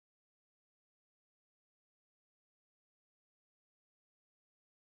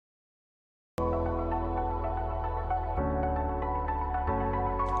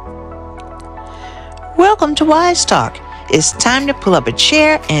Welcome to W.I.S.E Talk. It's time to pull up a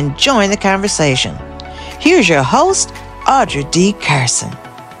chair and join the conversation. Here's your host, Audra D. Carson.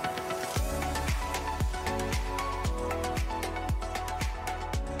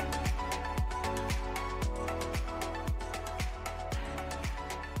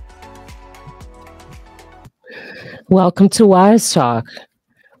 Welcome to W.I.S.E Talk,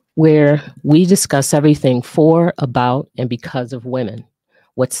 where we discuss everything for, about, and because of women.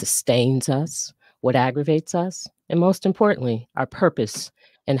 What sustains us, what aggravates us, and most importantly, our purpose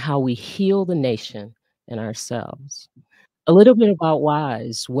and how we heal the nation and ourselves. A little bit about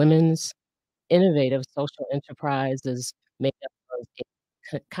WISE, Women's Innovative Social Enterprise, is made up of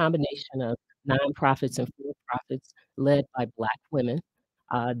a combination of nonprofits and for-profits led by Black women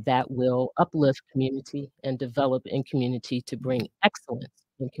that will uplift community and develop in community to bring excellence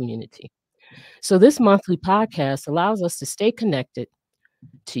in community. So this monthly podcast allows us to stay connected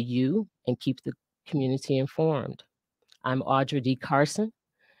to you and keep the community informed. I'm Audra D. Carson,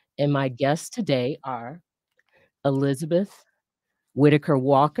 and my guests today are Elizabeth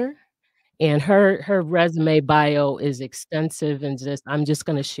Whittaker-Walker, and her resume bio is extensive, and I'm just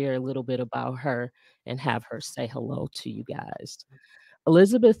going to share a little bit about her and have her say hello to you guys.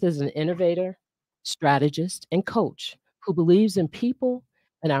 Elizabeth is an innovator, strategist, and coach who believes in people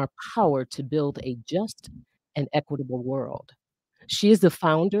and our power to build a just and equitable world. She is the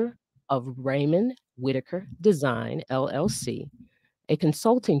founder of Raymond Whittaker Design, LLC, a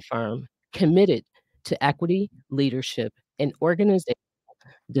consulting firm committed to equity, leadership, and organizational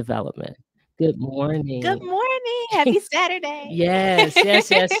development. Good morning. Good morning. Happy Saturday. Yes.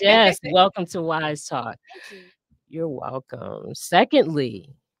 Welcome to W.I.S.E Talk. Thank you. You're welcome.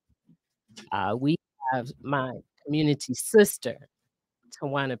 Secondly, we have my community sister,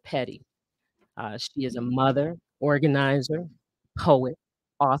 Tawana Petty. She is a mother, organizer, poet,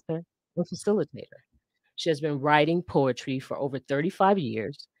 author, and facilitator. She has been writing poetry for over 35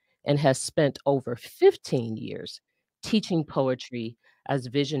 years and has spent over 15 years teaching poetry as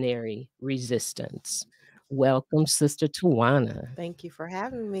visionary resistance. Welcome, Sister Tawana. Thank you for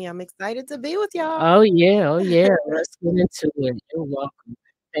having me. I'm excited to be with y'all. Oh, yeah. Let's get into it. You're welcome.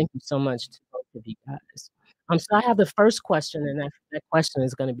 Thank you so much to both of you guys. So I have the first question, and that question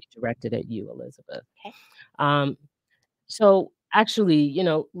is going to be directed at you, Elizabeth. Okay. So actually,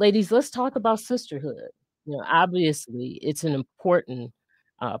 ladies, let's talk about sisterhood. Obviously, it's an important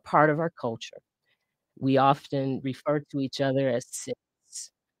part of our culture. We often refer to each other as sis,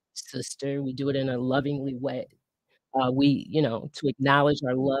 sister. We do it in a lovingly way. To acknowledge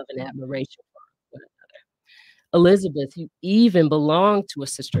our love and admiration for one another. Elizabeth, you even belong to a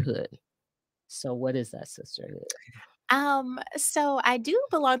sisterhood. So what is that sisterhood? So I do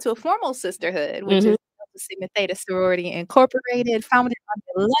belong to a formal sisterhood, which is Sigma Theta Sorority Incorporated, founded on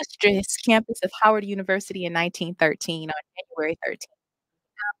the illustrious campus of Howard University in 1913 on January 13th.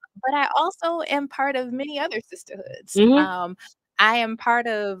 But I also am part of many other sisterhoods. I am part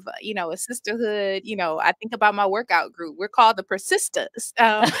of, a sisterhood. I think about my workout group. We're called the Persistas.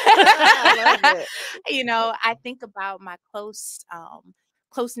 I love it. I think about my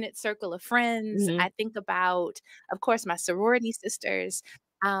close-knit circle of friends. I think about, of course, my sorority sisters.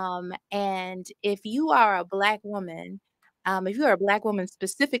 And if you are a Black woman,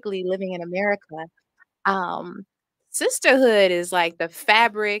 specifically living in America, sisterhood is like the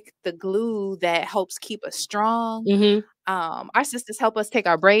fabric, the glue that helps keep us strong. Our sisters help us take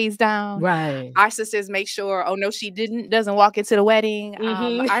our braids down. Right. Our sisters make sure, oh no, she doesn't walk into the wedding.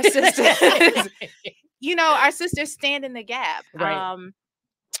 Our sisters, our sisters stand in the gap. Right.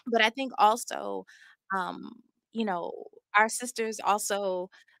 But I think also, our sisters also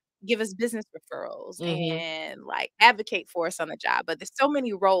give us business referrals and like advocate for us on the job. But there's so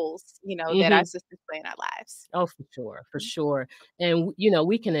many roles, that our sisters play in our lives. Oh, for sure. And,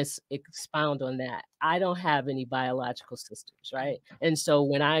 we can expound on that. I don't have any biological sisters, right? And so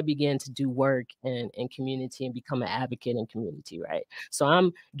when I began to do work in community and become an advocate in community, right? So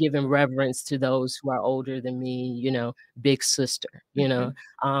I'm giving reverence to those who are older than me, big sister,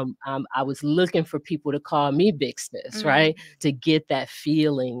 I was looking for people to call me big sis, right? To get that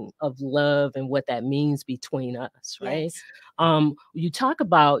feeling of love and what that means between us, right? Yes. You talk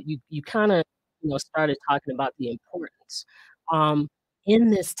about, you kind of, started talking about the importance. In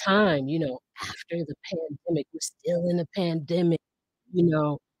this time, after the pandemic, we're still in a pandemic,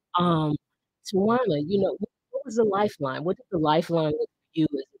 Tawana, what was the lifeline? What did the lifeline look for you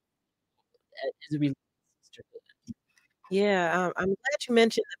as a related sisterhood? Yeah, I'm glad you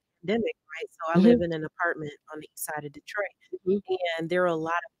mentioned the pandemic, right? So I live in an apartment on the east side of Detroit, and there are a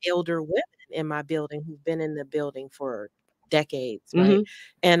lot of elder women in my building who've been in the building for decades, right?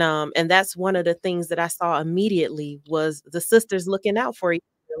 And that's one of the things that I saw immediately was the sisters looking out for each other.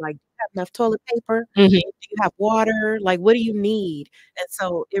 Like, do you have enough toilet paper? Do you have water? Like, what do you need? And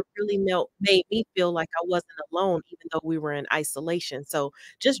so it really made me feel like I wasn't alone, even though we were in isolation. So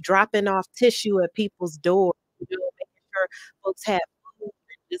just dropping off tissue at people's doors, making sure folks had food and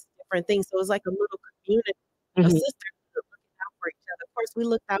just different things. So it was like a little community of sisters looking out for each other. Of course, we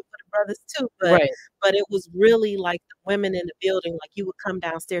looked out for the brothers too, but it was really like the women in the building. Like, you would come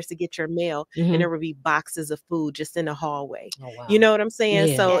downstairs to get your mail, and there would be boxes of food just in the hallway. Oh, wow. You know what I'm saying?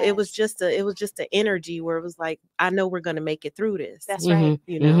 Yeah. So it was just an energy where it was like, I know we're gonna make it through this. That's right.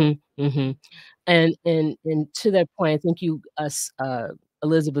 You know. And to that point, I think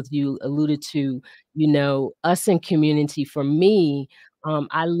Elizabeth, you alluded to, us in community. For me,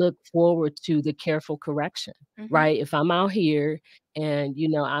 I look forward to the careful correction, right? If I'm out here and,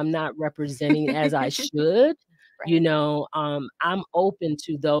 I'm not representing as I should, I'm open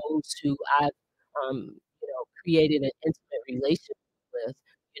to those who I've, created an intimate relationship with,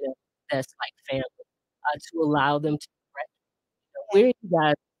 that's like family, to allow them to correct. Where you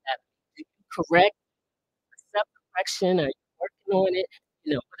guys at? Do you correct, accept correction? Are you working on it?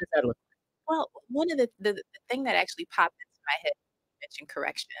 What does that look like? Well, one of the thing that actually popped into my head, you mentioned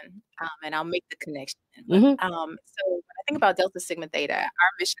correction, and I'll make the connection. So when I think about Delta Sigma Theta,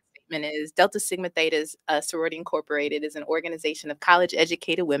 our mission statement is Delta Sigma Theta's Sorority Incorporated is an organization of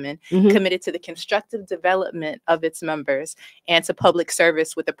college-educated women committed to the constructive development of its members and to public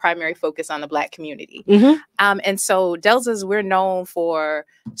service with a primary focus on the Black community. And so Deltas, we're known for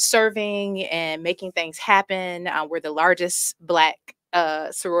serving and making things happen. We're the largest Black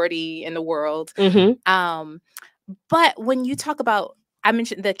sorority in the world. But when you talk about, I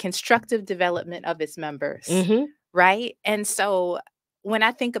mentioned the constructive development of its members, right? And so when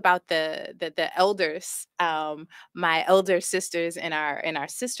I think about the elders, my elder sisters in our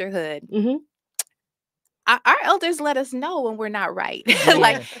sisterhood, our elders let us know when we're not right.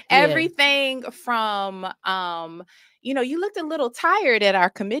 Like everything from you looked a little tired at our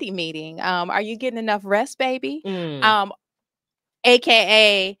committee meeting. Are you getting enough rest, baby?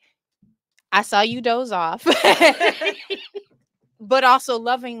 AKA, I saw you doze off. But also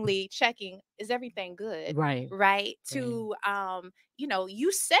lovingly checking, is everything good? Right. To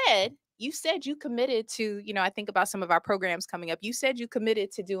you said you committed to, I think about some of our programs coming up. You said you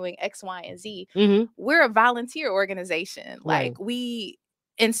committed to doing X, Y, and Z. We're a volunteer organization. Like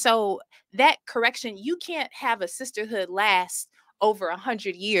and so that correction, you can't have a sisterhood last over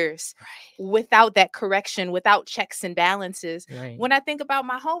 100 years without that correction, without checks and balances. When I think about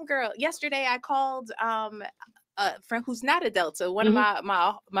my homegirl, yesterday I called a friend who's not a Delta, one of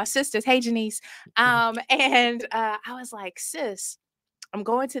my sisters, hey Janice, and I was like, sis, I'm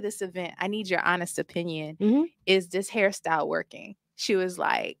going to this event. I need your honest opinion. Is this hairstyle working? She was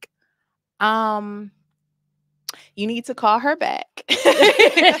like, you need to call her back.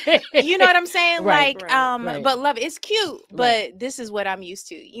 You know what I'm saying? But love, it's cute, but this is what I'm used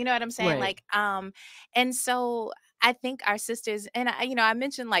to. You know what I'm saying? And so I think our sisters, and I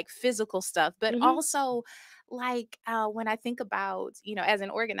mentioned like physical stuff, but also like when I think about, as an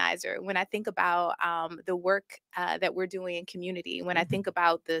organizer, when I think about the work that we're doing in community, when I think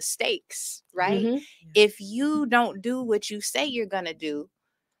about the stakes, right? If you don't do what you say you're going to do,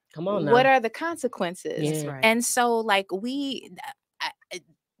 come on now. What are the consequences? And so like we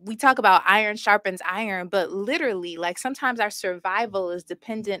talk about iron sharpens iron, but literally, like sometimes our survival is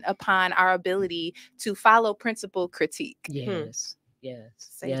dependent upon our ability to follow principled critique. Yes.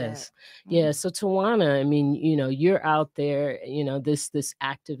 Yeah. So Tawana, I mean, you're out there, this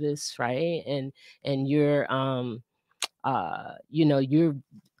activist, right? And you're you're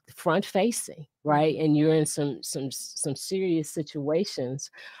front facing, right? And you're in some serious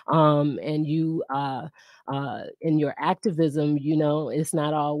situations. And you in your activism, it's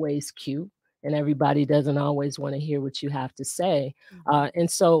not always cute, and everybody doesn't always want to hear what you have to say.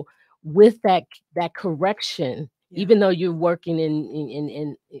 And so with that correction, even though you're working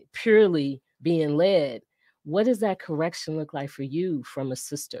in purely being led, what does that correction look like for you from a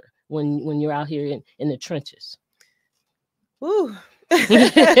sister when you're out here in the trenches? Ooh.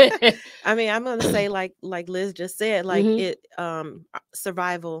 I mean, I'm gonna say like Liz just said, like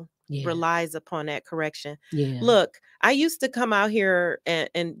survival relies upon that correction. Look, I used to come out here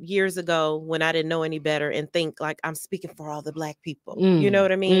and years ago when I didn't know any better and think like I'm speaking for all the Black people. You know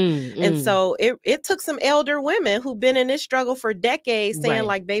what I mean? And so it took some elder women who've been in this struggle for decades saying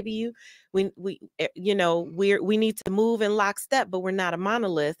like, baby, we need to move in lockstep, but we're not a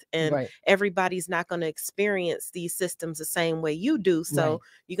monolith, and everybody's not going to experience these systems the same way you do. So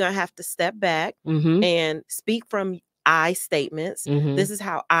you're going to have to step back and speak from I statements. This is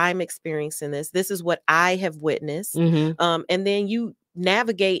how I'm experiencing this. This is what I have witnessed. And then you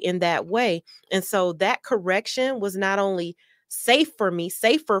navigate in that way. And so that correction was not only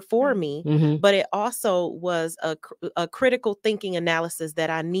safer for me, but it also was a critical thinking analysis that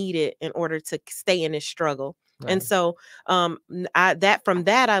I needed in order to stay in this struggle. Right. And so from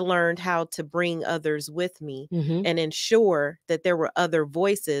that I learned how to bring others with me and ensure that there were other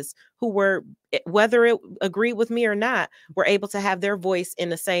voices who were, whether it agreed with me or not, were able to have their voice in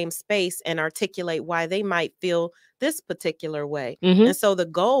the same space and articulate why they might feel this particular way. And so the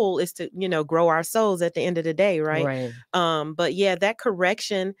goal is to, grow our souls at the end of the day, right? But yeah, that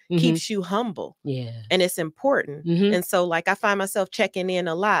correction keeps you humble. Yeah. And it's important. And so like I find myself checking in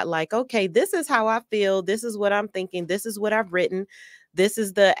a lot, like, okay, this is how I feel. This is what I'm thinking. This is what I've written. This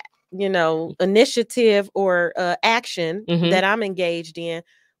is the, initiative or action that I'm engaged in.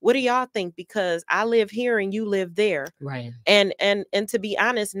 What do y'all think? Because I live here and you live there. Right. And to be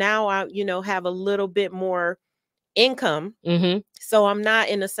honest, now I, have a little bit more income. So I'm not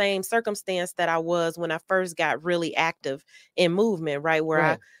in the same circumstance that I was when I first got really active in movement, right? Where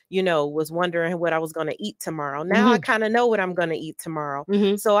I, was wondering what I was going to eat tomorrow. Now I kind of know what I'm going to eat tomorrow.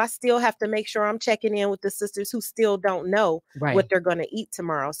 So I still have to make sure I'm checking in with the sisters who still don't know what they're going to eat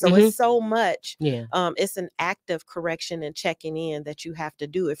tomorrow. So it's so much. Yeah. It's an active correction and checking in that you have to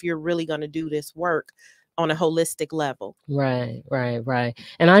do if you're really going to do this work on a holistic level. Right.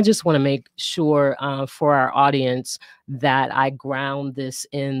 And I just want to make sure for our audience that I ground this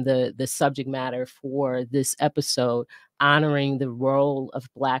in the subject matter for this episode, honoring the role of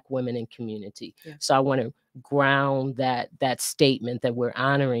Black women in community. Yeah. So I want to ground that statement that we're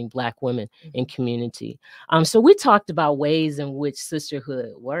honoring Black women in community. So we talked about ways in which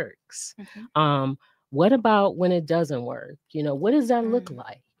sisterhood works. What about when it doesn't work? What does that look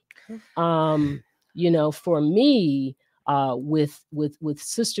like? For me, with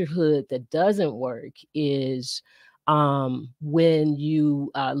sisterhood that doesn't work is when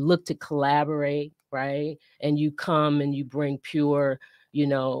you look to collaborate, right? And you come and you bring pure,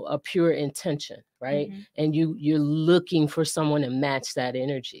 a pure intention, right? And you're looking for someone to match that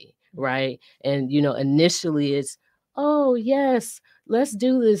energy, right? And, initially it's, oh, yes, let's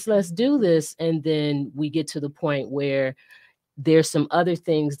do this. And then we get to the point where there's some other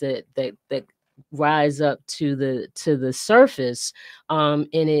things that rise up to the surface, and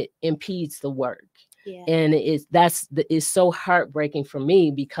it impedes the work. Yeah. And it's so heartbreaking for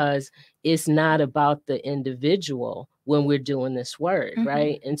me because it's not about the individual when we're doing this work,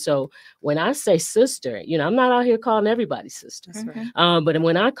 right? And so when I say sister, I'm not out here calling everybody sister. But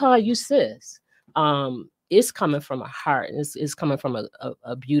when I call you sis, it's coming from a heart. It's coming from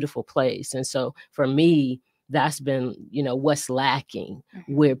a beautiful place. And so for me, that's been, what's lacking,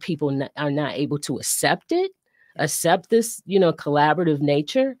 where people are not able to accept this, collaborative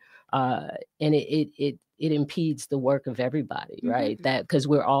nature. And it impedes the work of everybody, right? That because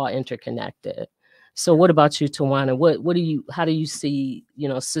we're all interconnected. So what about you, Tawana? How do you see,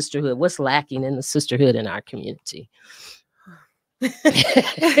 sisterhood? What's lacking in the sisterhood in our community?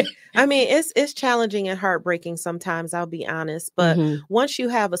 I mean, it's challenging and heartbreaking sometimes, I'll be honest. But once you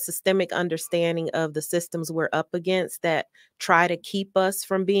have a systemic understanding of the systems we're up against that try to keep us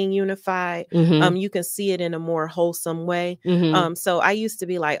from being unified, you can see it in a more wholesome way. So I used to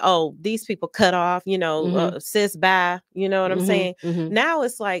be like, oh, these people cut off, sis, bye. You know what I'm saying? Now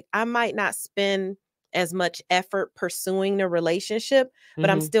it's like I might not spend as much effort pursuing the relationship, but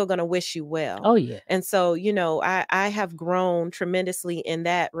I'm still going to wish you well. Oh, yeah. And so, I have grown tremendously in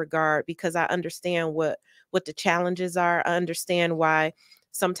that regard because I understand what the challenges are. I understand why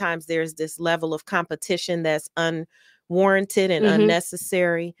sometimes there's this level of competition that's unwarranted and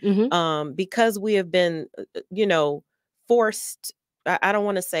unnecessary, because we have been, forced. I don't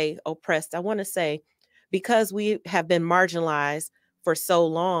want to say oppressed. I want to say because we have been marginalized for so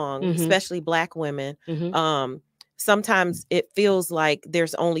long, especially Black women, sometimes it feels like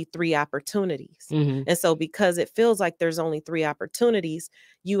there's only 3 opportunities. And so because it feels like there's only 3 opportunities,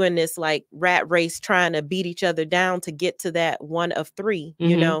 you in this like rat race trying to beat each other down to get to that one of 3,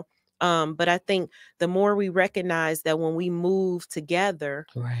 but I think the more we recognize that when we move together,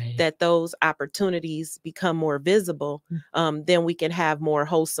 that those opportunities become more visible, then we can have more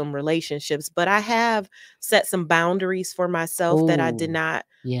wholesome relationships. But I have set some boundaries for myself that I did not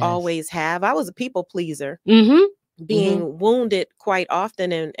always have. I was a people pleaser. Being wounded quite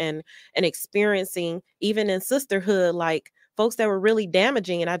often and experiencing, even in sisterhood, like folks that were really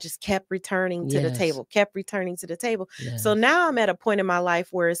damaging, and I just kept returning to the table, kept returning to the table. So now I'm at a point in my life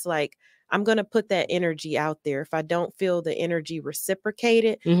where it's like, I'm going to put that energy out there. If I don't feel the energy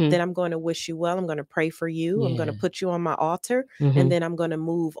reciprocated, then I'm going to wish you well. I'm going to pray for you. I'm going to put you on my altar, and then I'm going to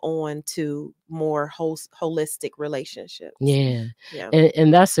move on to more holistic relationships. Yeah.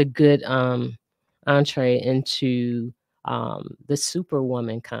 And that's a good entree into the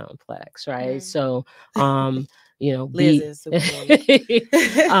superwoman complex, right? So you know, Liz is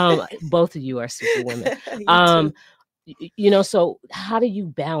superwoman. Both of you are superwomen. You know, so how do you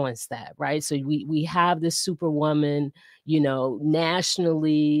balance that, right? So we have this superwoman, you know,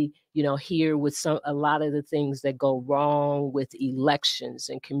 nationally, you know, here with a lot of the things that go wrong with elections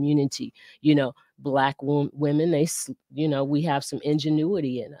and community, you know, Black women, you know, we have some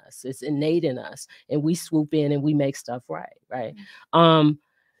ingenuity in us. It's innate in us, and we swoop in and we make stuff right.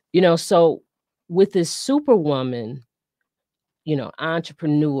 You know, so with this superwoman, you know,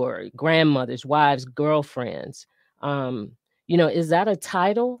 entrepreneur, grandmothers, wives, girlfriends, you know, is that a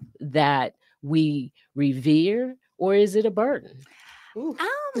title that we revere, or is it a burden? You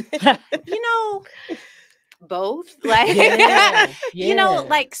know, both. Like, you know,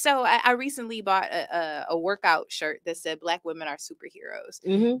 like, so I recently bought a workout shirt that said Black women are superheroes.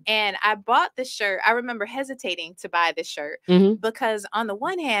 And I bought the shirt. I remember hesitating to buy this shirt because on the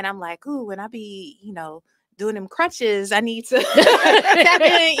one hand, I'm like, ooh, when I be, you know, doing them crunches, I need to tap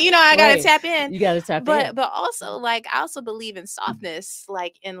in, you know, I gotta tap in. You gotta tap in. But also, like, I also believe in softness,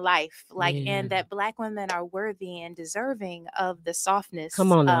 like in life, like, and that Black women are worthy and deserving of the softness,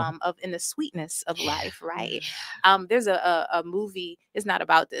 of in the sweetness of life, right? There's a movie, it's not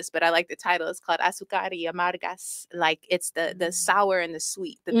about this, but I like the title. It's called Azúcar y Amargas. Like, it's the sour and the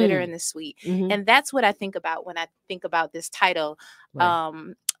sweet, the bitter and the sweet. And that's what I think about when I think about this title.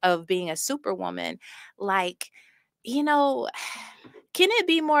 Of being a superwoman. Like, you know, can it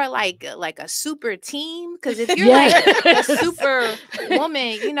be more like a super team? Because if you're like a super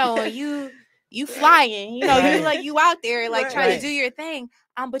woman, you know, you flying, you know, you out there like trying to do your thing,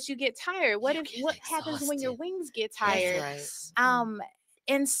 but you get tired. What happens when your wings get tired?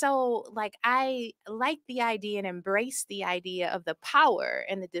 And so, like, I like the idea and embrace the idea of the power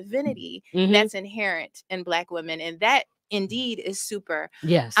and the divinity that's inherent in Black women, and that indeed is super.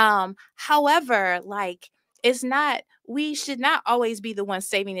 However, like, it's not, we should not always be the ones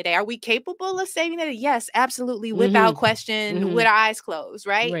saving the day. Are we capable of saving the day? Yes, absolutely, without question, with our eyes closed,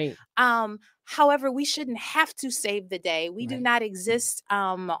 right? However, we shouldn't have to save the day. We do not exist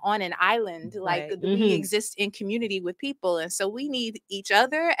on an island. Like, we exist in community with people. And so we need each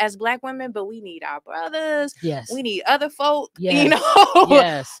other as Black women, but we need our brothers. We need other folk, you know,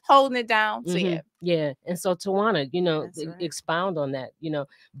 holding it down. So and so, Tawana, you know, expound on that. You know,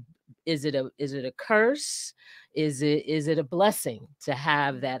 is it a curse? Is it a blessing to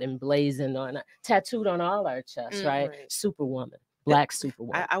have that emblazoned tattooed on all our chests, right? Superwoman. Black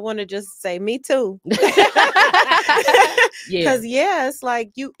superwoman. I want to just say, me too. Because it's like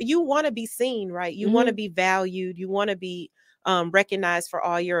you want to be seen, right? You want to be valued. You want to be recognized for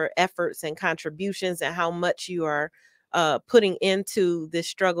all your efforts and contributions and how much you are putting into this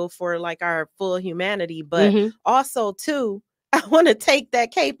struggle for like our full humanity. But also too, I want to take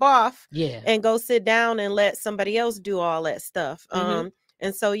that cape off and go sit down and let somebody else do all that stuff.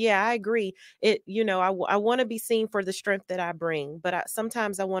 And so, I agree. You know, I want to be seen for the strength that I bring, but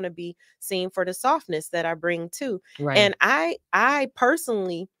sometimes I want to be seen for the softness that I bring too. And I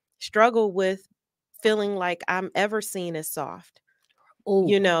personally struggle with feeling like I'm ever seen as soft,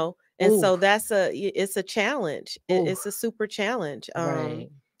 you know, and so it's a challenge. It's a super challenge.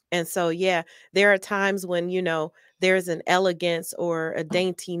 And so, there are times when, you know, there's an elegance or a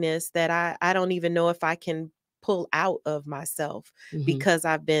daintiness that I don't even know if I can pull out of myself because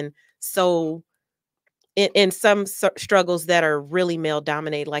I've been so in some struggles that are really male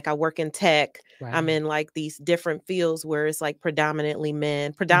dominated. Like, I work in tech. I'm in like these different fields where it's like predominantly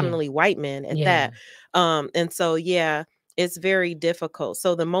white men at that. And so, it's very difficult.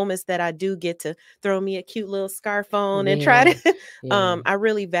 So the moments that I do get to throw me a cute little scarf on and try to, I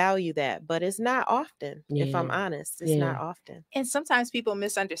really value that, but it's not often. If I'm honest, it's not often. And sometimes people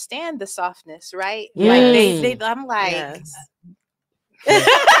misunderstand the softness, right? Like I'm like,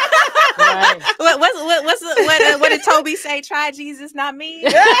 what did Toby say? Try Jesus, not me.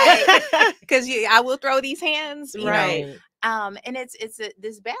 Because I will throw these hands, you know? And it's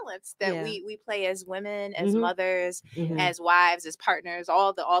this balance that we play as women, as mothers, as wives, as partners,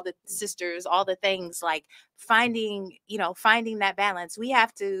 all the sisters, all the things, like finding that balance. We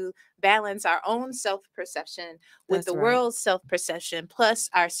have to balance our own self-perception with the world's self-perception, plus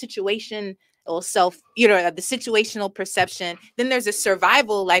our situation or self, you know, the situational perception. Then there's a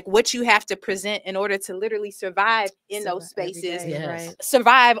survival, like what you have to present in order to literally survive in those spaces, day, right?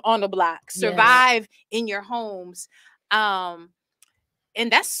 Survive on the block, survive Yes. in your homes. And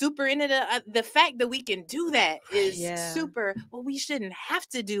that's super into the fact that we can do that is super. Well, we shouldn't have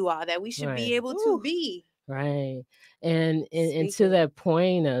to do all that. We should be able to be. Right. And to that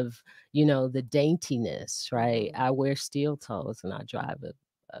point of, you know, the daintiness, right? I wear steel toes and I drive a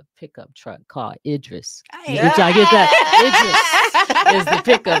pickup truck called Idris. Hey. Did y'all get that? Idris is the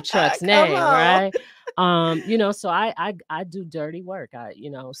pickup truck's name, right? You know, so I do dirty work. You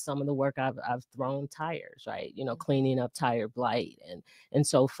know, some of the work I've thrown tires, right? You know, cleaning up tire blight, and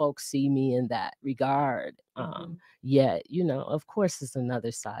so folks see me in that regard. Yet, you know, of course, it's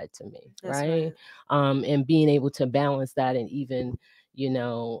another side to me, right? And being able to balance that, and even, you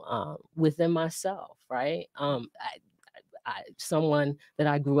know, within myself, right? Someone that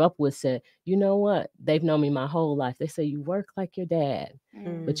I grew up with said, you know what? They've known me my whole life. They say, you work like your dad,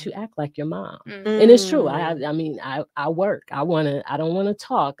 but you act like your mom. And it's true. I mean, I work. I don't want to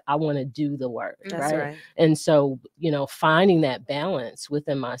talk. I want to do the work. Right? And so, you know, finding that balance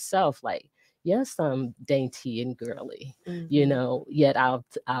within myself, like, yes, I'm dainty and girly, you know, yet I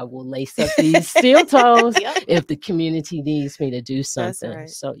will lace up these steel toes if the community needs me to do something.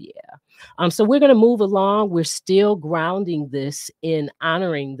 So, yeah. So we're going to move along. We're still grounding this in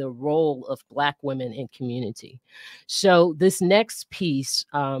honoring the role of Black women in community. So this next piece,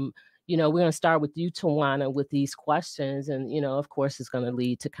 you know, we're going to start with you, Tawana, with these questions. And, you know, of course, it's going to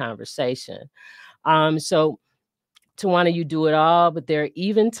lead to conversation. So Tawana, you do it all, but there are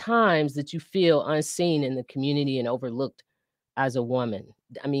even times that you feel unseen in the community and overlooked as a woman.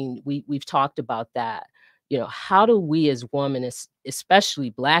 I mean, we've talked about that. You know, how do we as women, especially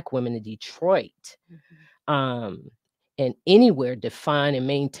Black women in Detroit, and anywhere, define and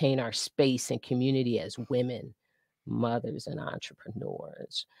maintain our space and community as women, mothers, and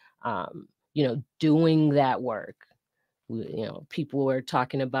entrepreneurs? You know, doing that work. You know, people were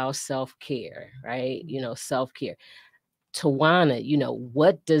talking about self-care, right? You know, self-care. Tawana, you know,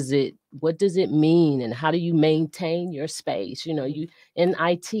 what does it mean, and how do you maintain your space? You know, you in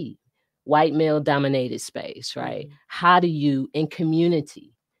IT, white male dominated space, right? How do you, in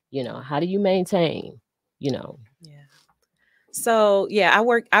community, you know, how do you maintain, you know? So yeah, I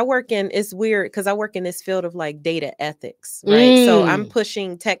work in, it's weird because I work in this field of like data ethics, right? So I'm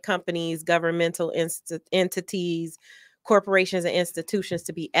pushing tech companies, governmental entities, corporations and institutions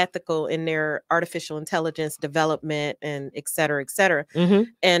to be ethical in their artificial intelligence development, and et cetera, et cetera.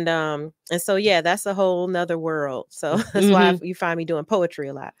 And so yeah, that's a whole nother world. So that's why you find me doing poetry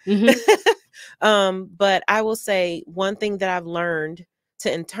a lot. But I will say one thing that I've learned to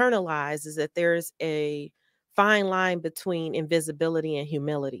internalize is that there's a fine line between invisibility and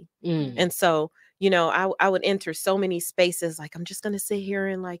humility. And so, you know, I would enter so many spaces like, I'm just going to sit here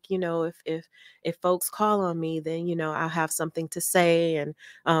and like, you know, if folks call on me, then, you know, I'll have something to say. And,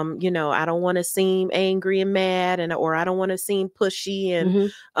 you know, I don't want to seem angry and mad, or I don't want to seem pushy.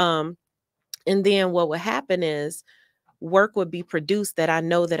 And then what would happen is work would be produced that I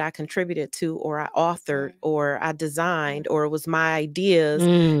know that I contributed to, or I authored, or I designed, or it was my ideas,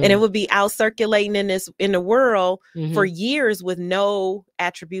 and it would be out circulating in the world for years with no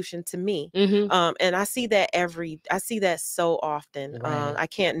attribution to me. And I see that so often. I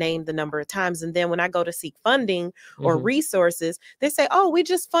can't name the number of times. And then when I go to seek funding or resources, they say, oh, we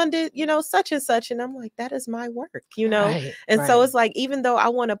just funded, you know, such and such. And I'm like, that is my work, you know? So it's like, even though I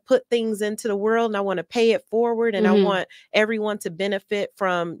want to put things into the world and I want to pay it forward, and I want everyone to benefit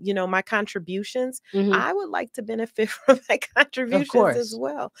from, you know, my contributions, I would like to benefit from my contributions as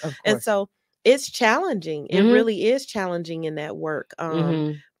well. And so it's challenging. It really is challenging in that work.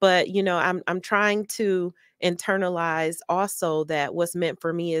 But, you know, I'm trying to internalize also that what's meant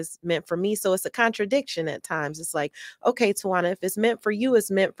for me is meant for me. So it's a contradiction at times. It's like, okay, Tawana, if it's meant for you,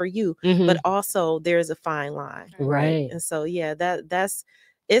 it's meant for you. But also there's a fine line. Right. And so, yeah,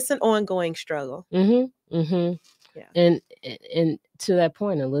 it's an ongoing struggle. Yeah. And to that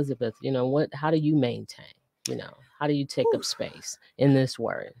point, Elizabeth, you know, how do you maintain, you know, how do you take up space in this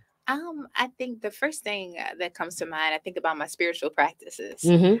word? I think the first thing that comes to mind, I think about my spiritual practices.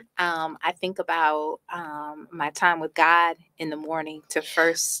 I think about my time with God in the morning to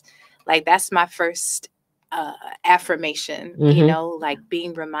first, like, that's my first affirmation, you know, like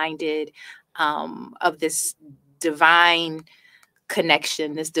being reminded of this divine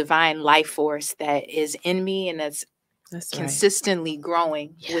connection, this divine life force that is in me and that's consistently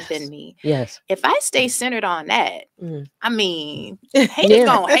growing within me. If I stay centered on that, I mean, haters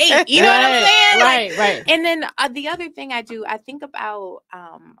gonna hate, you know what I'm saying? Right. And then the other thing I do, I think about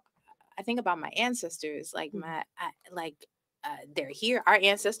I think about my ancestors, like they're here. Our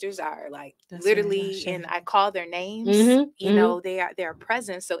ancestors are like literally, and I call their names. You know, they're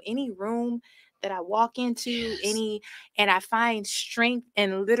present. So any room that I walk into, and I find strength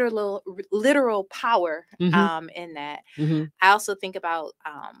and literal power in that. I also think about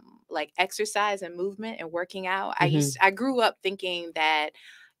like exercise and movement and working out. I grew up thinking that,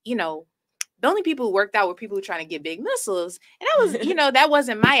 you know, the only people who worked out were people who were trying to get big muscles. And that was, you know, that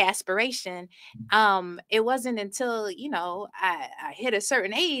wasn't my aspiration. It wasn't until, you know, I hit a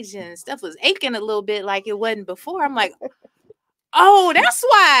certain age and stuff was aching a little bit like it wasn't before. I'm like, oh, that's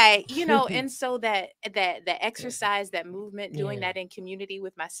why, you know. And so that the exercise, that movement, doing that in community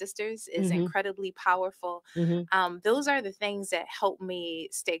with my sisters is incredibly powerful. Those are the things that help me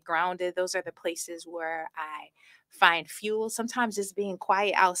stay grounded. Those are the places where I find fuel. Sometimes just being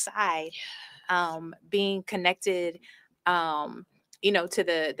quiet outside, being connected, you know, to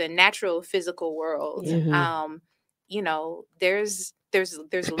the natural physical world. You know, there's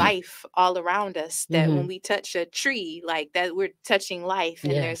life all around us, that when we touch a tree like that, we're touching life.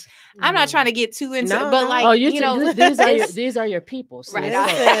 And there's, I'm not trying to get too into but like, you know, these are your people, right?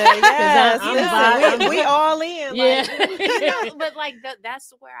 We all in, you know, but like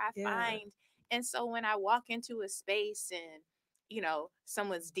that's where I find. And so when I walk into a space and, you know,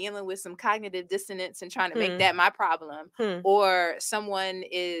 someone's dealing with some cognitive dissonance and trying to make that my problem, or someone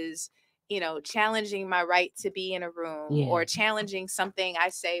is, you know, challenging my right to be in a room, or challenging something I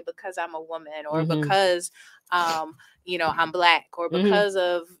say because I'm a woman, or because, you know, I'm Black, or because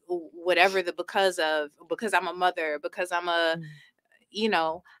of whatever because I'm a mother, because I'm a, you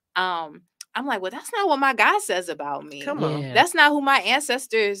know, I'm like, well, that's not what my God says about me. Come on. That's not who my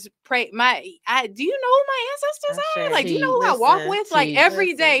ancestors pray. Do you know who my ancestors are? Like, do you know who I walk with? Like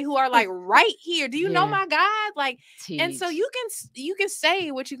every day, who are like right here. Do you know my God? Like, and so you can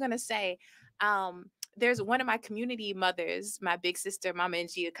say what you're going to say. There's one of my community mothers, my big sister, Mama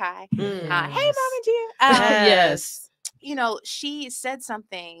Njia Kai. Hey, Mama Njia. Yes. You know, she said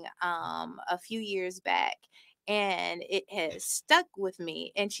something a few years back, and it has stuck with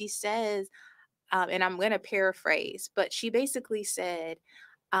me. And she says, and I'm going to paraphrase, but she basically said,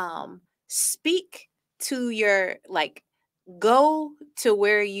 speak to your, like, go to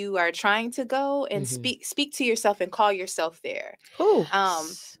where you are trying to go, and speak to yourself and call yourself there.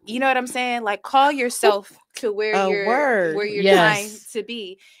 You know what I'm saying? Like, call yourself to where you're trying to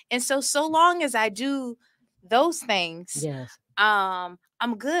be. And so long as I do those things,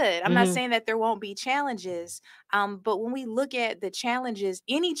 I'm good. I'm not saying that there won't be challenges. But when we look at the challenges,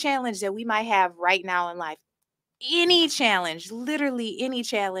 any challenge that we might have right now in life, any challenge, literally any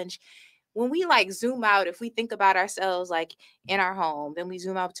challenge, when we like zoom out, if we think about ourselves like in our home, then we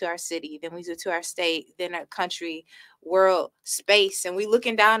zoom out to our city, then we zoom to our state, then our country, world, space, and we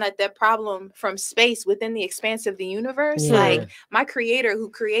looking down at that problem from space within the expanse of the universe, like my creator who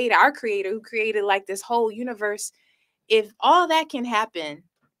created like this whole universe. If all that can happen,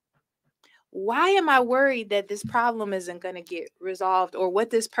 why am I worried that this problem isn't going to get resolved, or what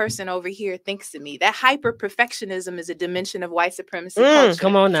this person over here thinks of me? That hyper perfectionism is a dimension of white supremacy culture.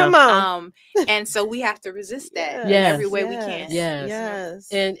 Come on now. Come on. And so we have to resist that in every way we can. Yes.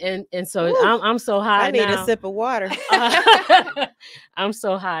 And so I'm so high. I need a sip of water. I'm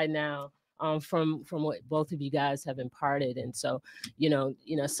so high now. From what both of you guys have imparted. And so, you know,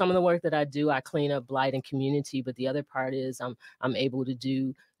 some of the work that I do, I clean up blight and community, but the other part is I'm able to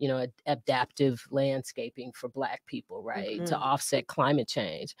do, you know, adaptive landscaping for Black people, right? To offset climate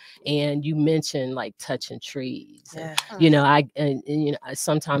change. And you mentioned like touching trees. And, you know, you know,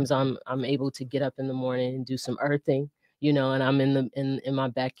 sometimes I'm able to get up in the morning and do some earthing, you know, and I'm in my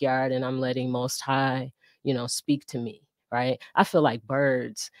backyard, and I'm letting Most High, you know, speak to me. Right. I feel like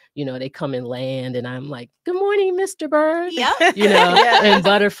birds, you know, they come and land, and I'm like, good morning, Mr. Bird, you know, and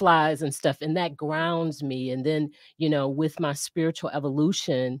butterflies and stuff. And that grounds me. And then, you know, with my spiritual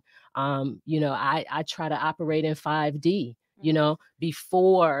evolution, you know, I try to operate in 5D, you know,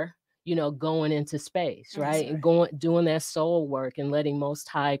 before, you know, going into space, right? And doing that soul work and letting Most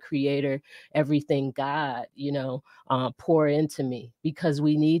High Creator, everything God, you know, pour into me, because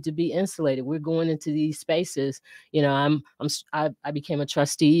we need to be insulated. We're going into these spaces. You know, I became a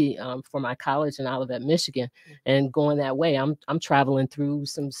trustee for my college in Olivet, Michigan, and going that way, I'm traveling through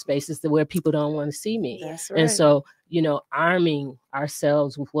some spaces where people don't want to see me. That's right. And so, you know, arming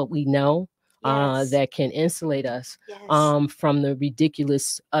ourselves with what we know. That can insulate us from the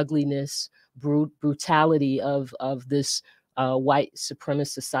ridiculous ugliness, brutality of this white supremacist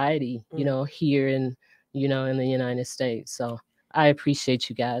society, you know, here in the United States. So I appreciate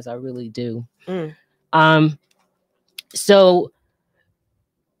you guys. I really do. So,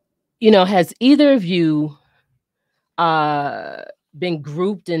 has either of you been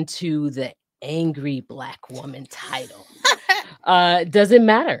grouped into the angry Black woman title? Does it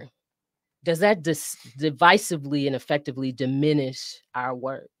matter? Does that divisively and effectively diminish our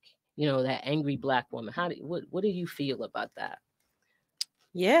work? That angry Black woman. What do you feel about that?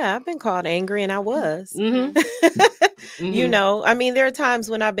 Yeah, I've been called angry, and I was. Mm-hmm. I mean, there are times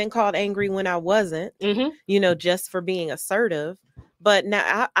when I've been called angry when I wasn't, just for being assertive. But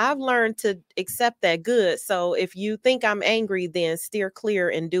now I've learned to accept that good. So if you think I'm angry, then steer clear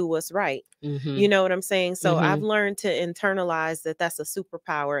and do what's right. You know what I'm saying? So I've learned to internalize that that's a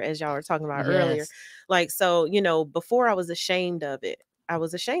superpower, as y'all were talking about earlier. Like, so, before I was ashamed of it.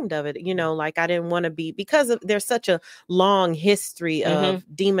 Like I didn't want to be, because there's such a long history of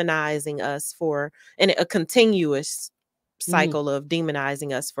demonizing us and a continuous cycle of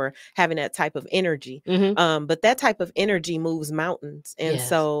demonizing us for having that type of energy. But that type of energy moves mountains. And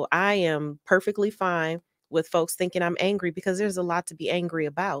so I am perfectly fine with folks thinking I'm angry, because there's a lot to be angry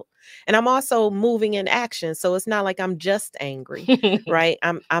about. And I'm also moving in action. So it's not like I'm just angry, right?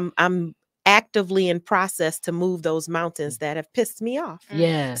 I'm actively in process to move those mountains that have pissed me off.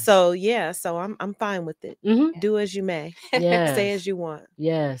 So I'm fine with it. Do as you may. Say as you want.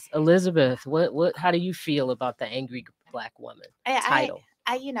 Elizabeth, how do you feel about the angry Black woman title?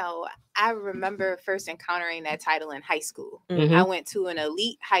 I remember first encountering that title in high school. I went to an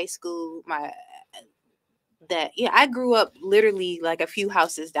elite high school. I grew up literally like a few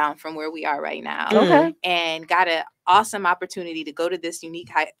houses down from where we are right now. And got an awesome opportunity to go to this elite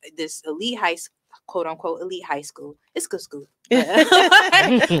high school, quote unquote elite high school. It's good school.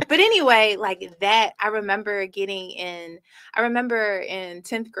 But anyway, like that, I remember in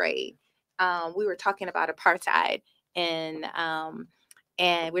 10th grade, we were talking about apartheid, and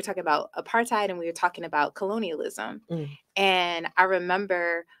we were talking about apartheid, and we were talking about colonialism. And I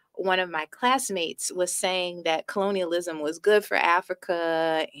remember one of my classmates was saying that colonialism was good for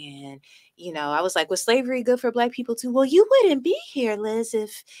Africa. And, I was like, was slavery good for Black people too? Well, you wouldn't be here, Liz,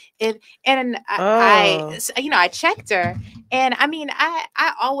 I checked her. And I mean,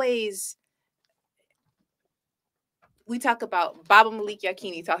 I always, we talk about, Baba Malik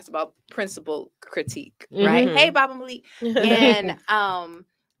Yakini talks about principle critique, right? Hey, Baba Malik. And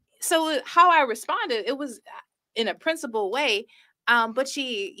so how I responded, it was in a principled way. But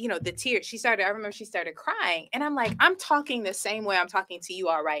she, the tears, I remember she started crying, and I'm like, I'm talking the same way I'm talking to you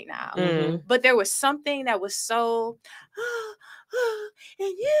all right now. But there was something that was so,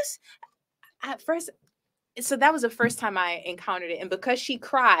 and yes, at first, so that was the first time I encountered it. And because she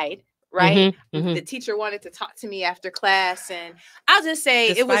cried, right, the teacher wanted to talk to me after class, and I'll just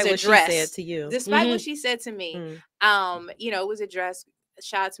say it was addressed. What she said to you. Despite what she said to me, it was addressed.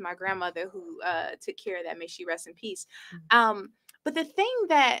 Shout out to my grandmother who took care of that. May she rest in peace. But the thing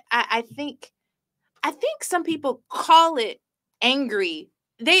that I think some people call it angry.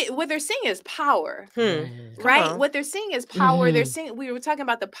 What they're seeing is power, right? What they're seeing is power. They're seeing, we were talking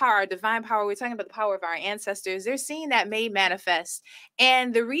about the power, our divine power. We're talking about the power of our ancestors. They're seeing that made manifest.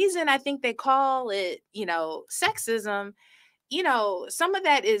 And the reason I think they call it, sexism, some of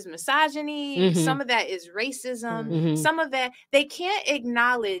that is misogyny. Some of that is racism. Some of that, they can't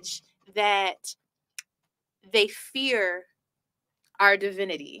acknowledge that they fear our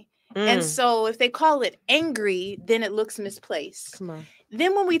divinity. And so if they call it angry, then it looks misplaced.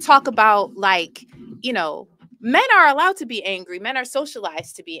 Then when we talk about, like, men are allowed to be angry. Men are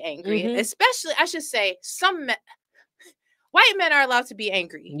socialized to be angry. Especially, I should say, some men, white men are allowed to be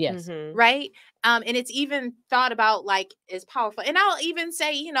angry. Yes. Right? And it's even thought about, like, as powerful. And I'll even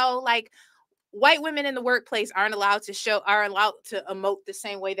say, like, white women in the workplace are allowed to emote the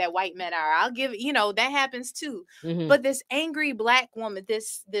same way that white men are. I'll give, that happens too. But this angry Black woman,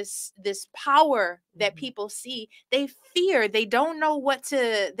 this power that people see, they fear, they don't know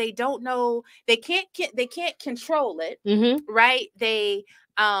they can't control it. Right. They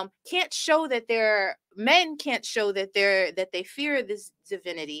can't show that men can't show that they fear this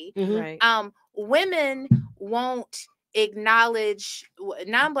divinity. Right. Women won't acknowledge,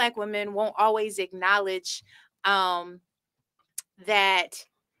 non-Black women won't always acknowledge that,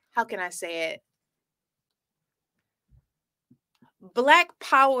 how can I say it? Black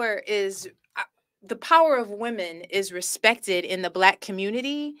power is, the power of women is respected in the Black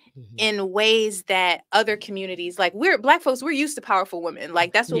community in ways that other communities, like Black folks, we're used to powerful women.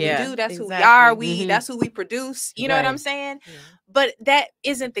 Like, that's what we do. That's who we are. That's who we produce. You know what I'm saying? But that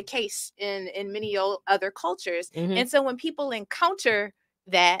isn't the case in many other cultures. And so when people encounter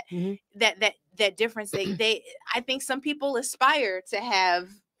that difference, they I think some people aspire to have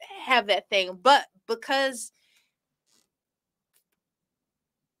that thing, but because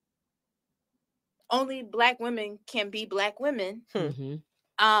only Black women can be Black women. Mm-hmm.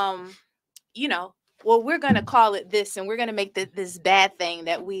 You know, well, we're going to call it this, and we're going to make this bad thing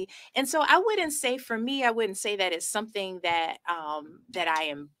that we, and so I wouldn't say, for me, I wouldn't say that it's something that, that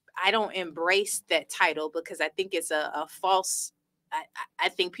I don't embrace that title, because I think it's a false, I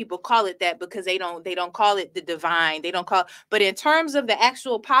think people call it that because they don't call it the divine. They don't call, but in terms of the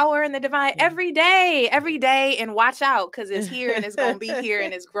actual power and the divine, every day, and watch out, because it's here and it's going to be here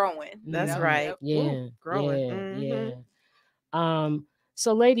and it's growing. That's right. Yeah. Ooh, growing. Yeah.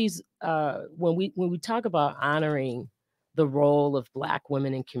 So ladies, when we talk about honoring the role of Black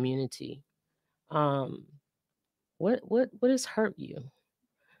women in community, what has hurt you?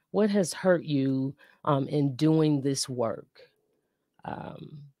 What has hurt you in doing this work?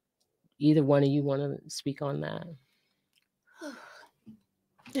 Either one of you want to speak on that?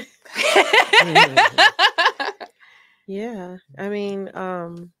 Yeah. I mean,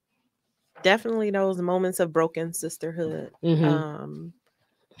 definitely those moments of broken sisterhood,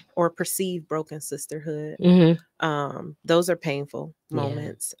 or perceived broken sisterhood. Those are painful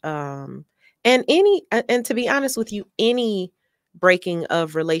moments. And to be honest with you, any breaking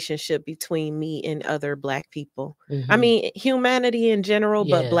of relationship between me and other Black people. I mean, humanity in general,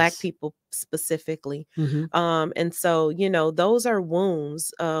 but Black people specifically. And so, you know, those are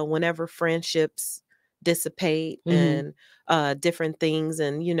wounds whenever friendships dissipate and different things.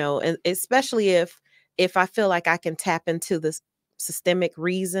 And, you know, and especially if I feel like I can tap into this systemic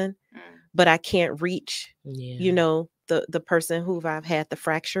reason, but I can't reach, you know, the person who I've had the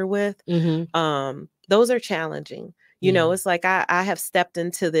fracture with. Those are challenging. You know, it's like I have stepped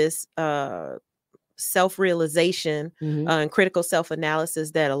into this self-realization and critical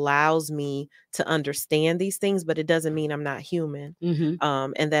self-analysis that allows me to understand these things, but it doesn't mean I'm not human,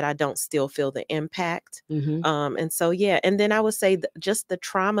 and that I don't still feel the impact. And so, yeah. And then I would say just the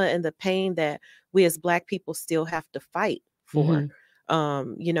trauma and the pain that we as Black people still have to fight for.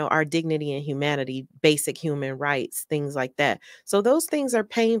 You know, our dignity and humanity, basic human rights, things like that. So those things are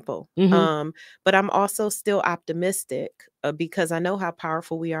painful. But I'm also still optimistic because I know how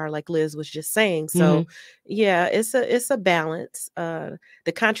powerful we are, like Liz was just saying. So yeah, it's a balance. The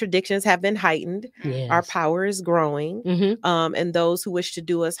contradictions have been heightened. Our power is growing. And those who wish to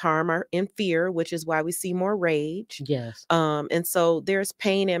do us harm are in fear, which is why we see more rage. And so there's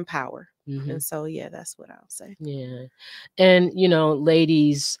pain and power. And so, yeah, that's what I'll say. Yeah. And, you know,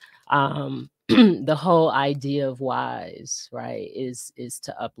 ladies, the whole idea of WISE, right, is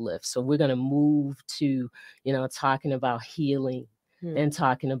to uplift. So we're going to move to, you know, talking about healing and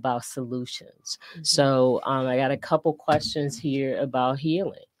talking about solutions. So I got a couple questions here about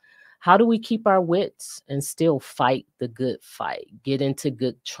healing. How do we keep our wits and still fight the good fight, get into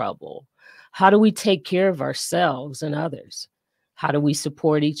good trouble? How do we take care of ourselves and others? How do we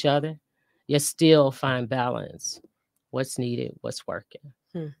support each other? Yet still find balance. What's needed, what's working.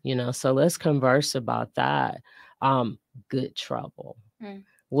 You know, so let's converse about that. Good trouble.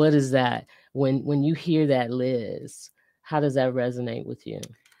 What is that? When you hear that, Liz, how does that resonate with you?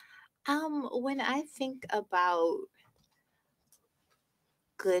 When I think about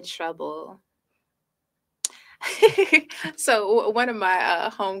good trouble, so one of my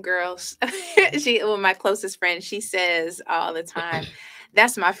homegirls, my closest friend, she says all the time,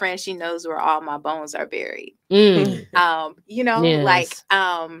 that's my friend. She knows where all my bones are buried. You know, like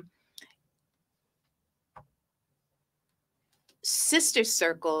sister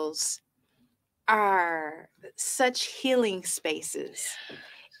circles are such healing spaces.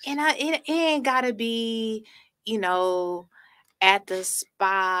 And it ain't gotta be, you know, at the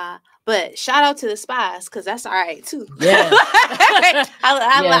spa, but shout out to the spas, because that's all right too.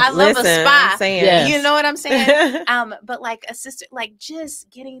 I love a spa. You know what I'm saying? But like a sister, like just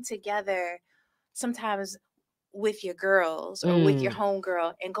getting together sometimes with your girls or with your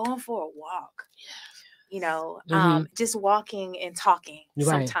homegirl and going for a walk. You know, just walking and talking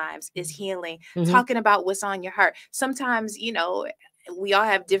sometimes is healing. Talking about what's on your heart. Sometimes, you know, we all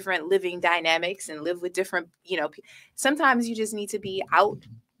have different living dynamics and live with different, you know, sometimes you just need to be out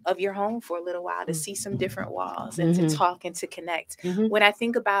of your home for a little while to see some different walls and to talk and to connect. When I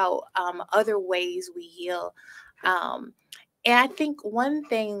think about other ways we heal, and I think one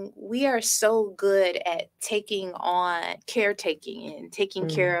thing, we are so good at taking on caretaking and taking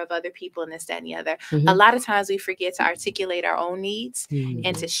care of other people and this, that, and the other. A lot of times we forget to articulate our own needs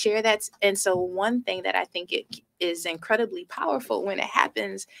and to share that. And so one thing that I think it is incredibly powerful when it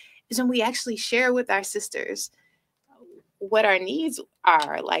happens is when we actually share with our sisters what our needs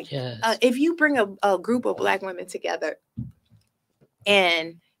are. Like if you bring a group of Black women together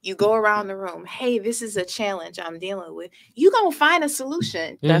and You go around the room. Hey, this is a challenge I'm dealing with. You gonna find a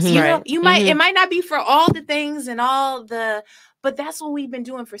solution. That's You right. know, you might, it might not be for all the things and all the, but that's what we've been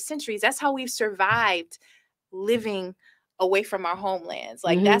doing for centuries. That's how we've survived living away from our homelands.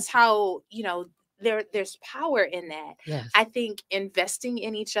 Like that's how, you know, there's power in that. Yes. I think investing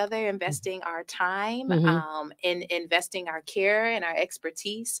in each other, investing our time, and investing our care and our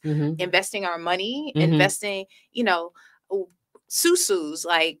expertise, investing our money, investing, you know, susus,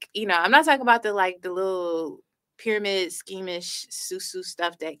 like, you know, I'm not talking about the little pyramid schemish susu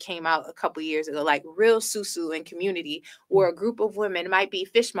stuff that came out a couple years ago, like real susu and community, where a group of women, might be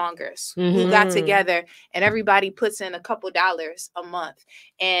fishmongers, who got together and everybody puts in a couple dollars a month,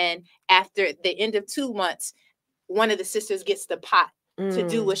 and after the end of 2 months, one of the sisters gets the pot to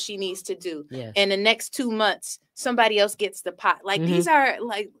do what she needs to do. Yes. And the next 2 months, somebody else gets the pot. Like these are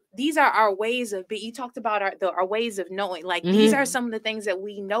our ways of being. You talked about our ways of knowing. Like these are some of the things that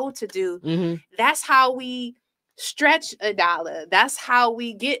we know to do. That's how we stretch a dollar. That's how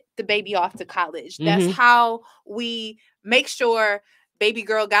we get the baby off to college. That's how we make sure baby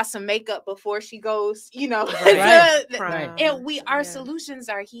girl got some makeup before she goes, you know. And our solutions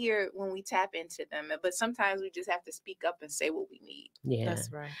are here when we tap into them. But sometimes we just have to speak up and say what we need. Yeah,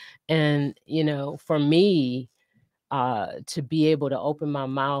 that's right. And you know, for me, to be able to open my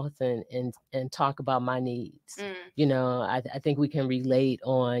mouth and talk about my needs, you know, I think we can relate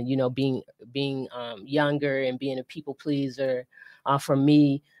on, you know, being younger and being a people pleaser. For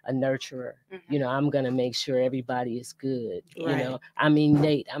me, a nurturer, you know, I'm going to make sure everybody is good. You know, I mean,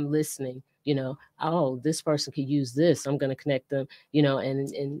 Nate, I'm listening, you know, oh, this person could use this. I'm going to connect them, you know,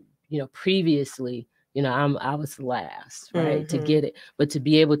 and, you know, previously, you know, I was last, right, to get it, but to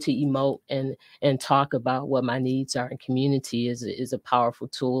be able to emote and talk about what my needs are in community is a powerful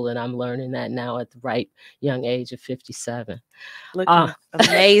tool. And I'm learning that now at the ripe young age of 57. Look,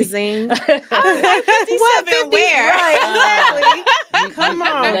 amazing. I was like, 57 where? Right, exactly. Come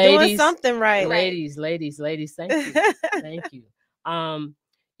on, ladies, doing something right. Ladies, thank you. Thank you.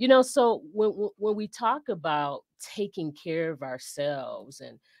 You know, so when we talk about taking care of ourselves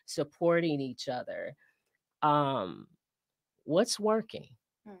and supporting each other, what's working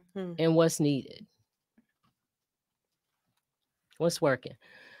and what's needed? What's working?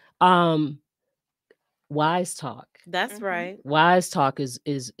 W.I.S.E talk. That's right. W.I.S.E talk is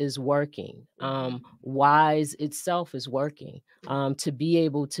working. W.I.S.E itself is working. To be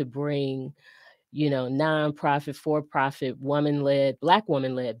able to bring, you know, nonprofit, for-profit, woman-led, Black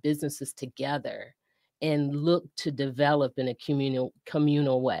woman-led businesses together and look to develop in a communal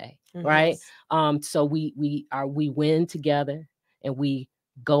way, right? So we win together and we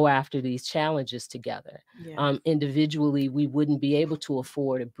go after these challenges together. Individually, we wouldn't be able to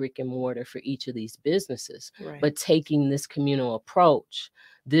afford a brick and mortar for each of these businesses, but taking this communal approach,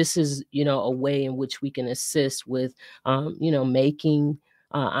 this is, you know, a way in which we can assist with, you know, making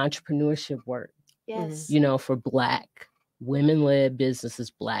entrepreneurship work. You know, for Black women-led businesses,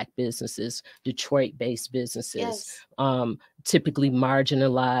 Black businesses, Detroit-based businesses, typically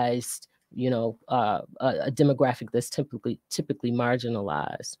marginalized, you know, a demographic that's typically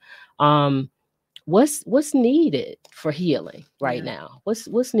marginalized. What's needed for healing right now?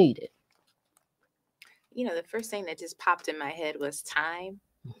 What's needed? You know, the first thing that just popped in my head was time.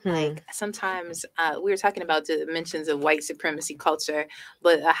 Like sometimes we were talking about dimensions of white supremacy culture,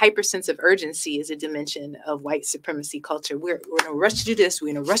 but a hyper sense of urgency is a dimension of white supremacy culture. We're in a rush to do this. We're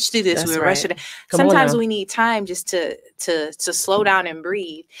in a rush to do this. We're in a rush to do that. Sometimes we need time just to slow down and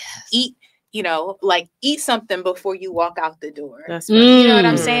breathe. Eat, you know, like eat something before you walk out the door. That's right. You know what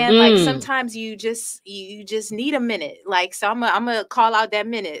I'm saying? Like sometimes you just need a minute. Like, so I'm gonna call out that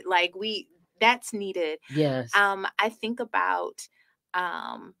minute. Like that's needed. Yes. I think about,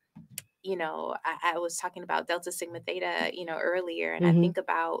 you know, I was talking about Delta Sigma Theta, you know, earlier, and I think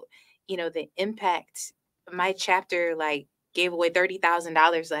about, you know, the impact. My chapter like gave away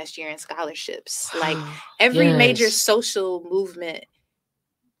 $30,000 last year in scholarships. Like every major social movement,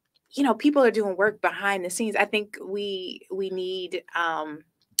 you know, people are doing work behind the scenes. I think we need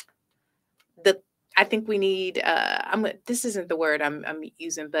this isn't the word I'm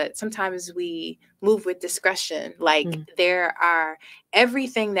using, but sometimes we move with discretion. Like there are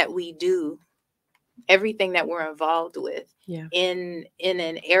everything that we do, everything that we're involved with in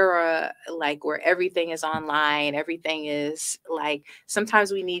an era like where everything is online, everything is like,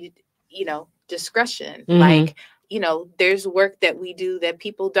 sometimes we need, you know, discretion. Like, there's work that we do that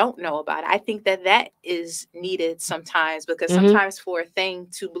people don't know about. I think that is needed sometimes, because sometimes for a thing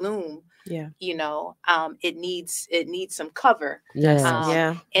to bloom, it needs some cover.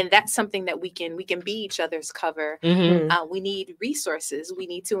 And that's something that we can be each other's cover. We need resources. We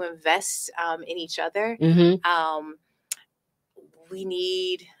need to invest in each other. We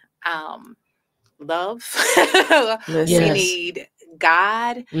need love. We need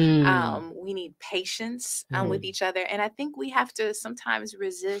God. We need patience with each other. And I think we have to sometimes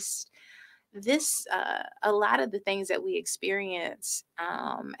resist this. A lot of the things that we experience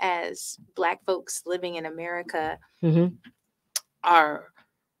as Black folks living in America are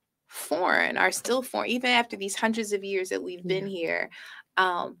still foreign, even after these hundreds of years that we've been here.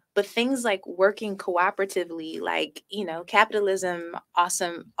 But things like working cooperatively, like, capitalism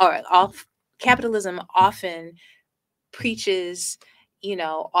often preaches,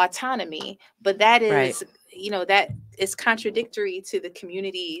 autonomy, but that is, that is contradictory to the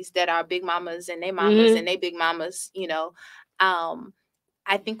communities that our big mamas and they mamas and they big mamas,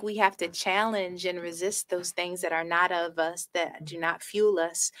 I think we have to challenge and resist those things that are not of us, that do not fuel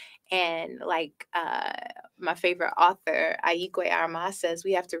us. And like my favorite author, Aikwe Arma, says,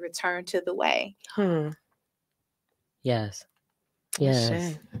 we have to return to the way. Yes.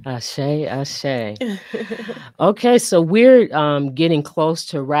 Yes. Ashe. Okay, so we're getting close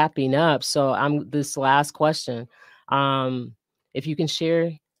to wrapping up. So this last question. If you can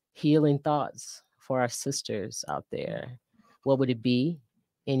share healing thoughts for our sisters out there, what would it be?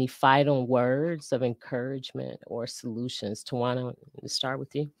 Any final words of encouragement or solutions? Tawana, let's start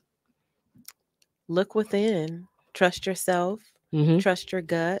with you. Look within. Trust yourself. Trust your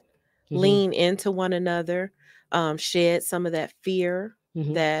gut. Lean into one another. Shed some of that fear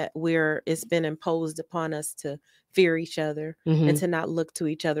that it's been imposed upon us to fear each other and to not look to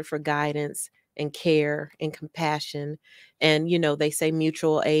each other for guidance and care and compassion. And, they say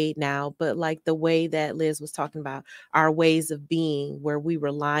mutual aid now, but like the way that Liz was talking about, our ways of being, where we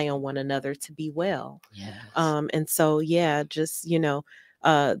rely on one another to be well. Yes. And so, just,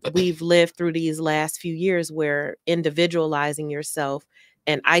 we've lived through these last few years where individualizing yourself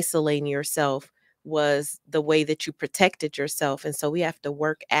and isolating yourself was the way that you protected yourself. And so we have to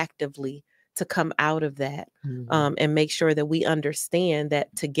work actively to come out of that and make sure that we understand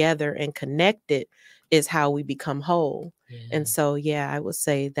that together and connected is how we become whole. And so, I would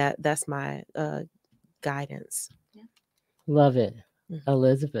say that's my guidance. Love it.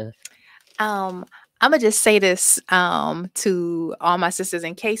 Elizabeth. I'm going to just say this to all my sisters,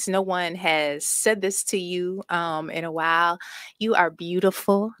 in case no one has said this to you in a while. You are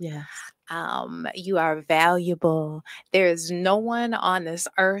beautiful. Yes. You are valuable. There is no one on this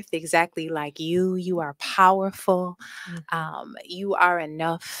earth exactly like you. You are powerful. You are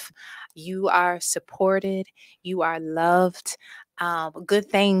enough. You are supported. You are loved. Good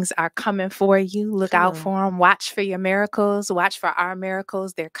things are coming for you. Look out for them. Watch for your miracles. Watch for our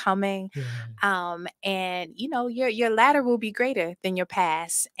miracles. They're coming. And your ladder will be greater than your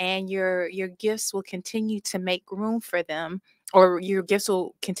past, and your gifts will continue to make room for them. Or your gifts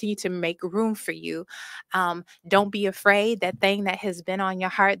will continue to make room for you. Don't be afraid. That thing that has been on your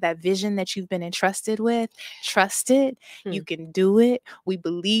heart, that vision that you've been entrusted with, trust it. You can do it. We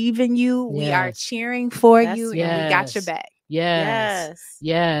believe in you. We are cheering for you, and we got your back. Yes.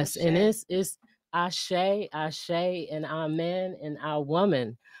 And it's Ashe, and Amen, and our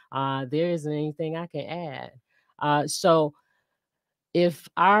woman. There isn't anything I can add. So if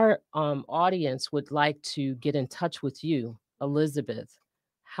our audience would like to get in touch with you, Elizabeth,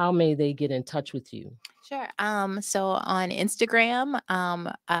 how may they get in touch with you? Sure. So on Instagram,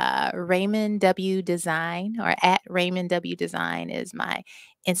 Raymond W Design, or at Raymond W Design is my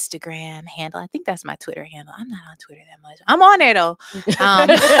Instagram handle. I think that's my Twitter handle. I'm not on Twitter that much. I'm on there though.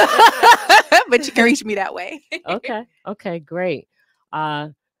 But you can reach me that way. Okay, great.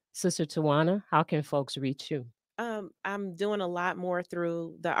 Sister Tawana, how can folks reach you? I'm doing a lot more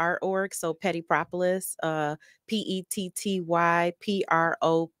through the art org. So Pettypropolis,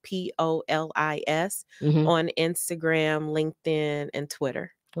 PETTYPROPOLIS on Instagram, LinkedIn, and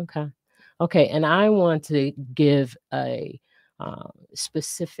Twitter. Okay. And I want to give a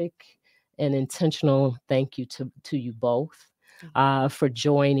specific and intentional thank you to you both for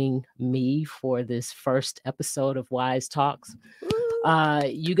joining me for this first episode of Wise Talks.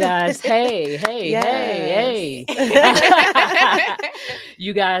 You guys, hey.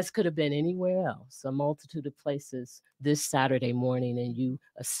 You guys could have been anywhere else, a multitude of places this Saturday morning, and you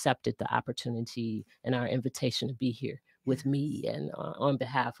accepted the opportunity and our invitation to be here. with me and on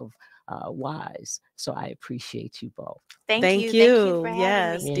behalf of WISE. So I appreciate you both. Thank you for having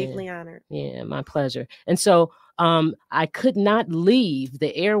yes, me. deeply honored. Yeah, my pleasure. And so I could not leave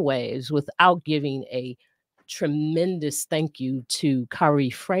the airwaves without giving a tremendous thank you to Kari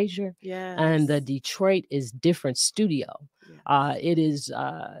Frazier and the Yes. Detroit is Different studio. Yes. It is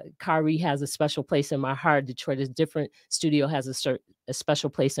Kari has a special place in my heart. Detroit is Different studio has a special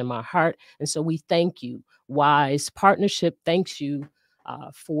place in my heart. And so we thank you. WISE Partnership thanks you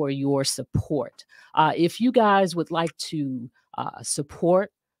for your support. If you guys would like to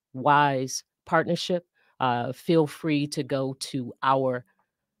support WISE Partnership, feel free to go to our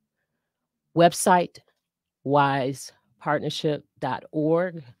website,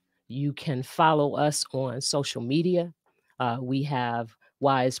 wisepartnership.org. You can follow us on social media. We have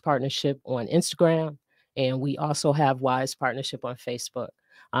WISE Partnership on Instagram, and we also have WISE Partnership on Facebook.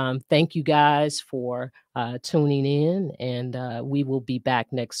 Thank you guys for tuning in, and we will be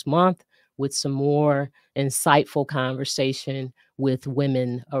back next month with some more insightful conversation with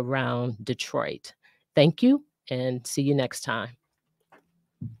women around Detroit. Thank you, and see you next time.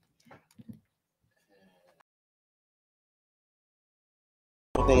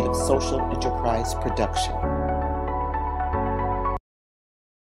 Innovative social enterprise production.